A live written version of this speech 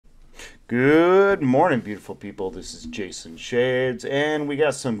Good morning, beautiful people. This is Jason Shades, and we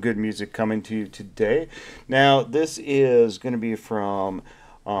got some good music coming to you today. Now, this is going to be from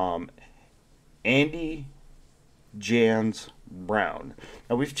Andy Jans Brown.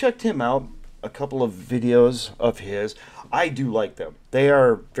 Now, we've checked him out, a couple of videos of his. I do like them. They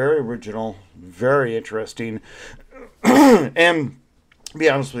are very original, very interesting, and to be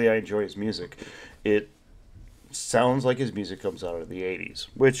honest with you, I enjoy his music. It sounds like his music comes out of the 80s,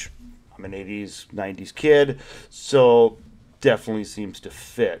 which I'm an 80s, 90s kid, so definitely seems to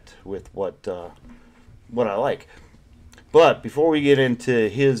fit with what I like. But before we get into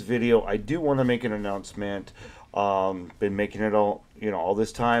his video, I do want to make an announcement. Been making it all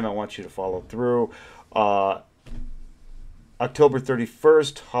this time. I want you to follow through. October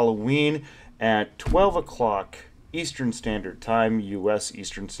 31st, Halloween at 12 o'clock Eastern Standard Time, U.S.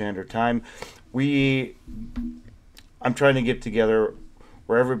 Eastern Standard Time. I'm trying to get together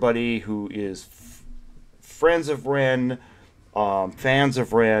where everybody who is friends of Ren, fans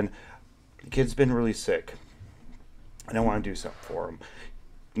of Ren, the kid's been really sick, and I want to do something for him.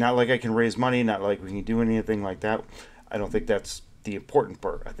 Not like I can raise money, not like we can do anything like that. I don't think that's the important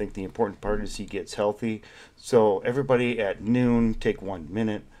part. I think the important part is he gets healthy. So everybody at noon, take 1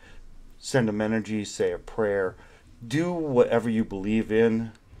 minute, send him energy, say a prayer, do whatever you believe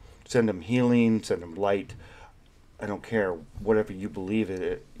in. Send him healing, send him light. I don't care, whatever you believe in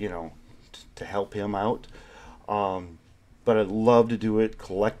it, to help him out. But I'd love to do it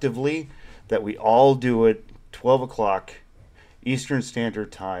collectively, that we all do it 12 o'clock Eastern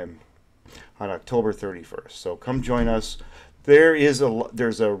Standard Time on October 31st. So come join us. There's a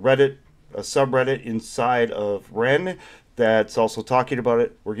subreddit inside of Ren that's also talking about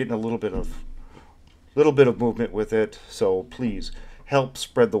it. We're getting a little bit of movement with it. So please help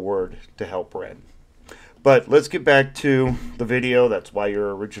spread the word to help Ren. But let's get back to the video. That's why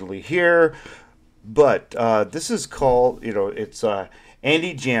you're originally here. But this is called, it's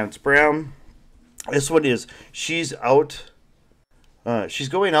Andy Jans Brown. This one is she's going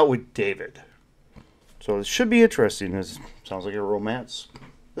out with David. So it should be interesting. It sounds like a romance.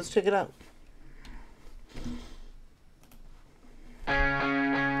 Let's check it out.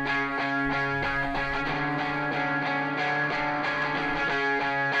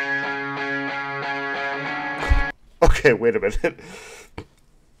 Okay, wait a minute.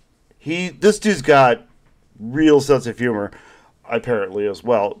 This dude's got real sense of humor, apparently, as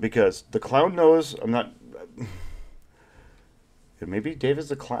well, because the clown knows I'm not. Maybe David's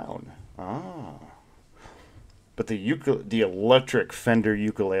the clown. Ah. But the electric Fender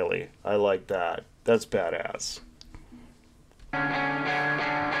ukulele, I like that. That's badass.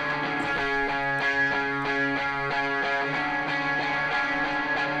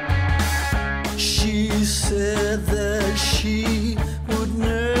 She said that she would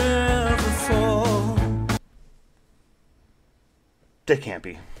never fall That can't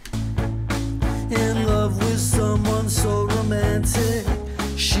be. in love with someone so romantic.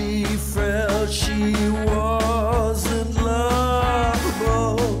 She felt she wasn't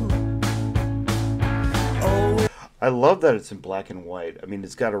lovable. Oh, I love that it's in black and white. I mean,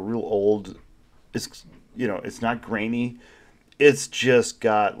 it's got a real old. It's not grainy. It's just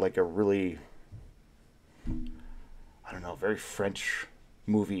got like a really, I don't know, very French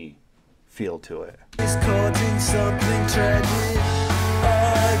movie feel to it. it's causing something tragic.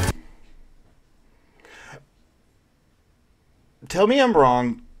 Tell me I'm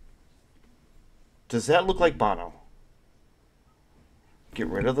wrong. Does that look like Bono? Get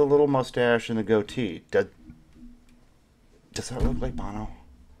rid of the little mustache and the goatee. Does that look like Bono?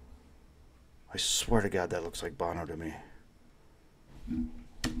 I swear to God, that looks like Bono to me.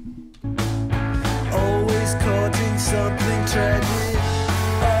 Always causing something tragic.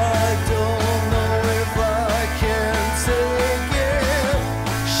 I don't know if I can take it.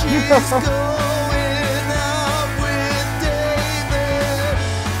 She's going out with David.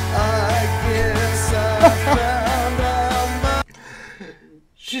 I guess I found out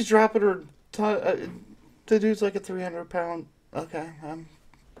She's dropping her. The dude's like a 300-pound. Okay, I'm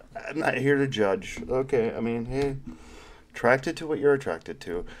not here to judge. Okay, I mean, hey, attracted to what you're attracted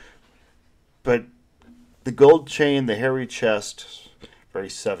to. But the gold chain, the hairy chest, very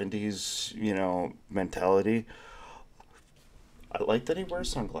 70s, mentality. I like that he wears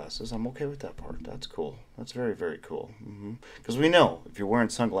sunglasses. I'm okay with that part. That's cool. That's very, very cool. Because we know if you're wearing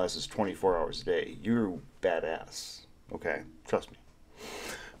sunglasses 24 hours a day, you're badass. Okay? Trust me.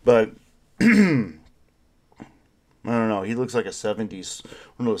 But I don't know. He looks like one of those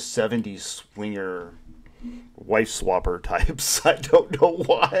 70s swinger wife swapper types. I don't know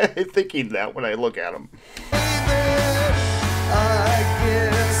why I'm thinking that when I look at him. I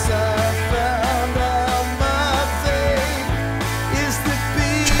guess I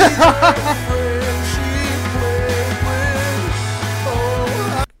friend she played with.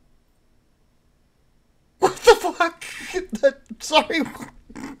 Oh, What the fuck? Sorry.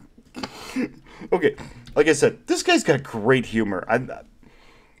 Okay, like I said, this guy's got great humor.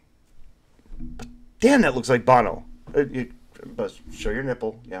 Damn, that looks like Bono. But show your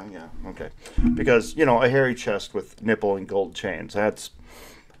nipple. Yeah, okay. Because, you know, a hairy chest with nipple and gold chains. That's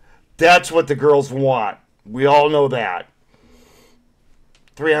what the girls want. We all know that.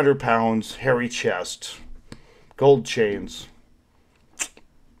 300 pounds, hairy chest, gold chains.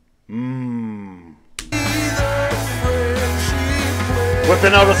 Mmm.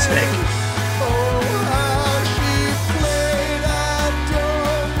 Whipping out a snake.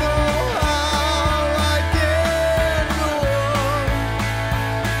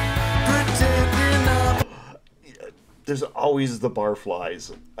 There's always the bar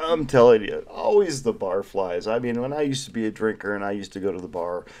flies. I'm telling you, always the bar flies. I mean, when I used to be a drinker and I used to go to the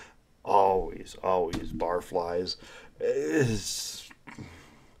bar, always bar flies.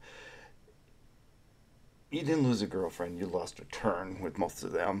 You didn't lose a girlfriend, you lost a turn with most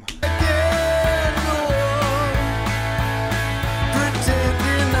of them.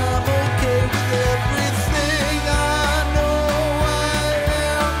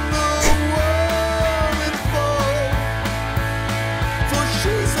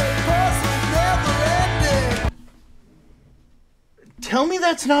 Tell me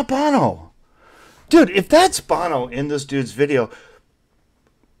that's not Bono. Dude, if that's Bono in this dude's video,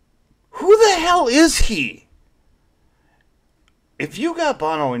 who the hell is he? If you got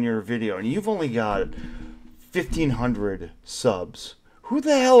Bono in your video and you've only got 1,500 subs, who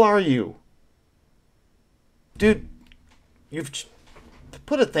the hell are you? Dude, you've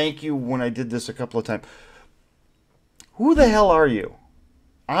put a thank you when I did this a couple of times. Who the hell are you?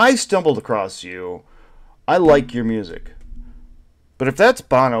 I stumbled across you. I like your music. But if that's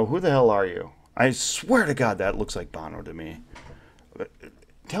Bono, who the hell are you? I swear to God, that looks like Bono to me.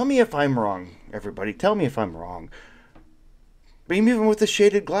 Tell me if I'm wrong, everybody. Tell me if I'm wrong. But even with the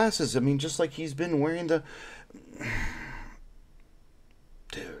shaded glasses, I mean, just like he's been wearing the...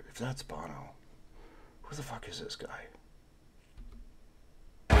 Dude, if that's Bono, who the fuck is this guy?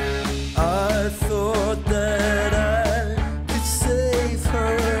 I thought that I could save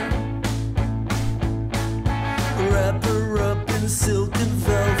her, wrap her up in silk and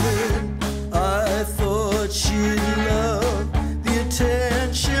velvet. I thought she'd love the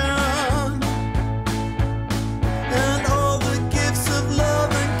attention and all the gifts of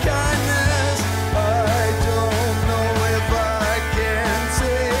love and kindness. I don't know if I can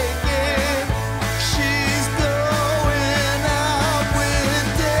take it. She's going out with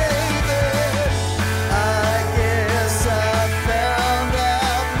David. I guess I found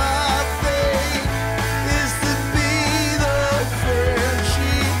out my fate is to be the friend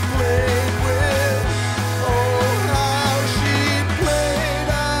she played with. Oh, how she played,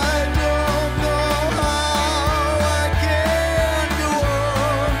 I don't know how I can go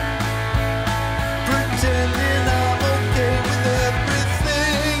on pretending I'm okay with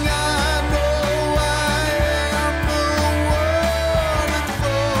everything. I know I am the one at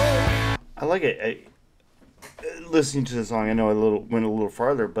fault. I like it. Listening to the song, I know I went a little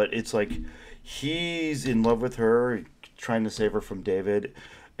farther, but it's like he's in love with her, trying to save her from David,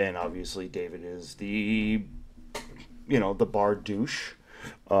 and obviously David is the bar douche.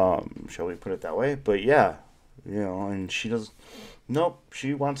 Shall we put it that way? But yeah, and she does. Nope,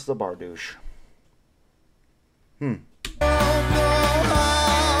 she wants the bar douche.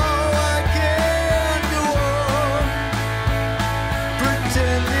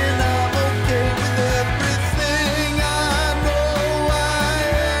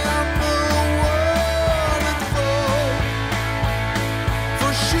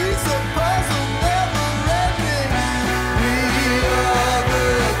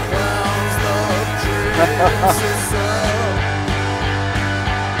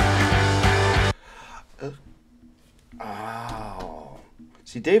 Oh.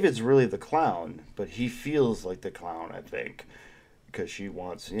 See, David's really the clown, but he feels like the clown, I think. Because she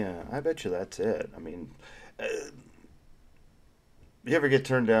wants, yeah, I bet you that's it. I mean, you ever get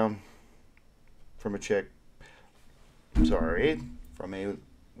turned down from a chick? Sorry, from a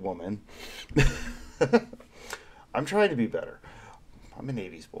woman. I'm trying to be better. I'm an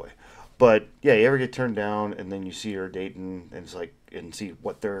 80s boy. But yeah, you ever get turned down and then you see her dating and it's like, and see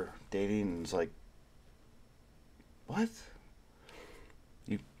what they're dating and it's like, what?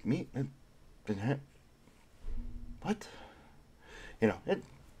 You meet? What?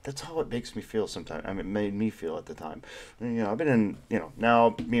 That's how it makes me feel sometimes. I mean, it made me feel at the time. I've been in,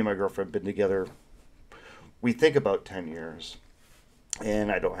 now me and my girlfriend have been together, we think about 10 years.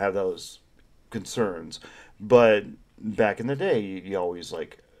 and I don't have those concerns. But back in the day, you always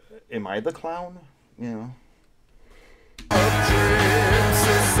like, am I the clown? You know.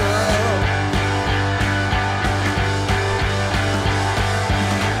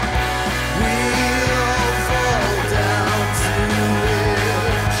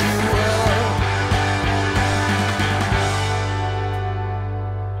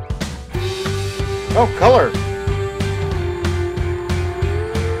 Oh, color.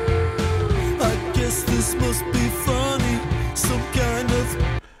 I guess this must be funny, some kind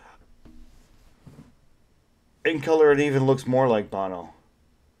of. In color, it even looks more like Bono.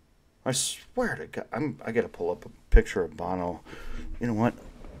 I swear to God, I gotta pull up a picture of Bono. You know what?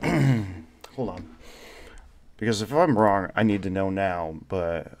 Hold on. Because if I'm wrong, I need to know now,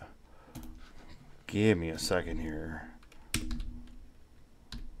 but give me a second here.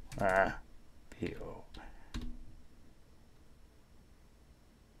 P.O.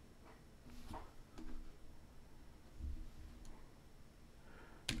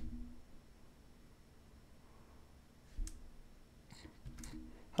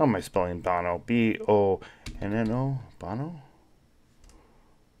 How am I spelling Bono? B-O-N-N-O? Bono?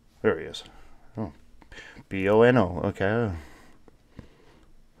 There he is. Oh. B-O-N-O. Okay.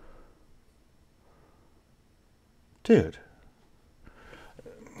 Dude.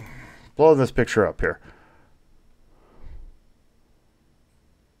 Blow this picture up here.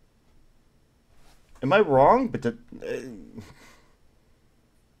 Am I wrong? But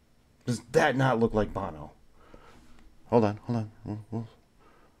does that not look like Bono? Hold on.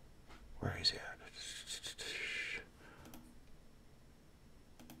 Where is he at?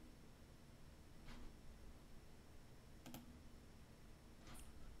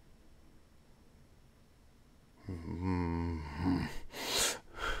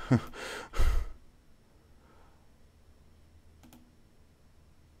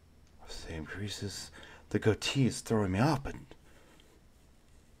 Same creases. The goatee is throwing me off, but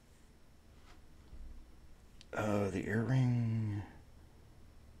the earring.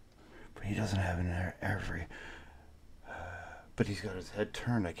 But he doesn't have an every. But he's got his head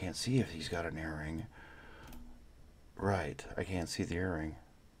turned. I can't see if he's got an earring. Right, I can't see the earring.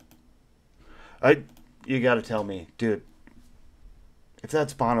 You gotta tell me, dude. If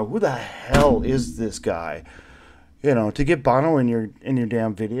that's Bono, who the hell is this guy? You know, to get Bono in your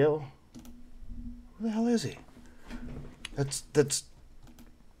damn video. Who the hell is he? That's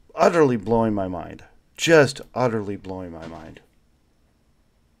utterly blowing my mind. Just utterly blowing my mind.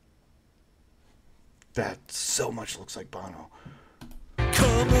 That so much looks like Bono.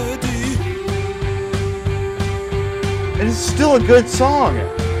 Comedy. And it's still a good song.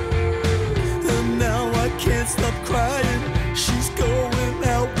 And now I can't stop crying. She's going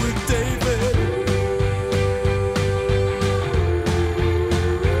out with David.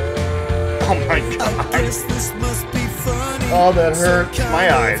 Oh my God. I guess this must be funny. Oh, that hurts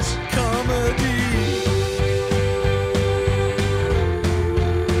my eyes. Comedy.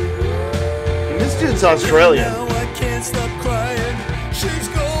 And this dude's Australian. Now I can't stop crying. She's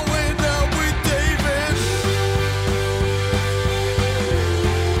going out with David.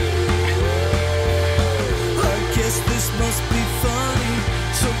 I guess this must be funny,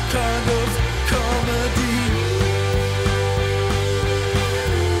 some kind of comedy.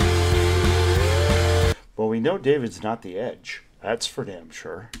 Well, we know David's not the Edge. That's for damn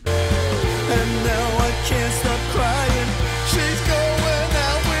sure. And now I can't stop crying. She's going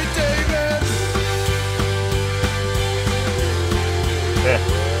out with David.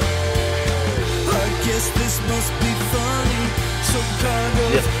 I guess this must be funny, some kind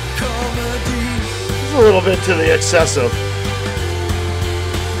of comedy. It's a little bit to the excessive.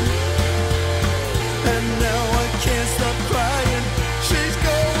 And now I can't stop crying. She's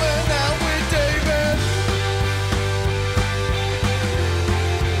going out with David.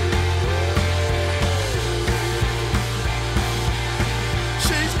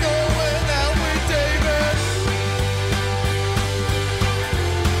 She's going out with David.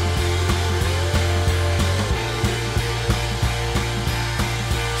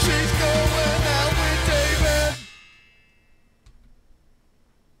 She's going out with David.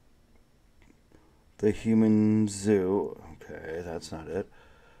 The Human Zoo. Okay, that's not it.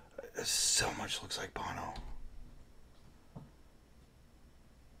 So much looks like Bono.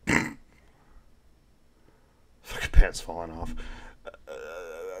 Fucking pants falling off.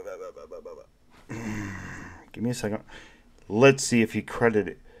 Give me a second. Let's see if he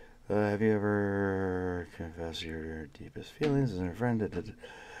credited. Have you ever confessed your deepest feelings as a friend? David.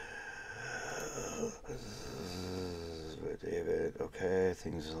 Okay,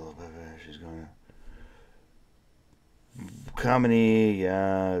 things a little bit. She's going. comedy,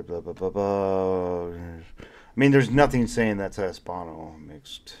 yeah, blah blah blah blah. I mean, there's nothing saying that's Bono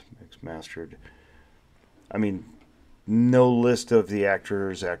mixed mastered. I mean, no list of the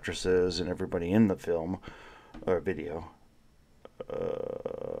actors, actresses, and everybody in the film or video.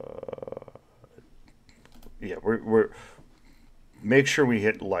 Yeah, we're make sure we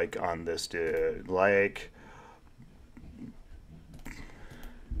hit like on this, dude. Like.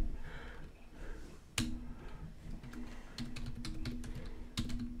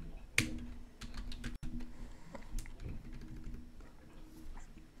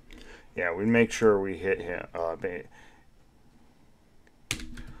 Yeah, we make sure we hit him.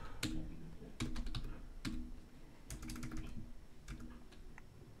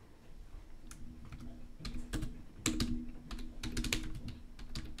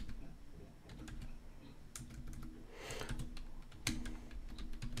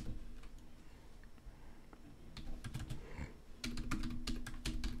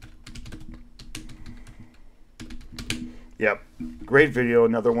 Yep, great video.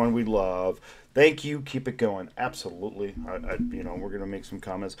 Another one we love. Thank you. Keep it going. Absolutely. We're gonna make some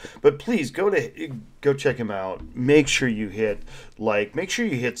comments, but please go check him out. Make sure you hit like. Make sure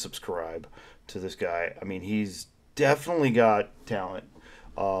you hit subscribe to this guy. I mean, he's definitely got talent.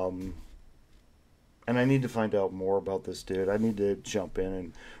 Um, and I need to find out more about this dude. I need to jump in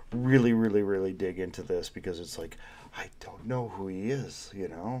and really, really, really dig into this because it's like I don't know who he is.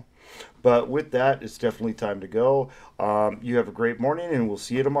 But with that, it's definitely time to go. You have a great morning, and we'll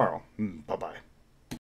see you tomorrow. Bye bye.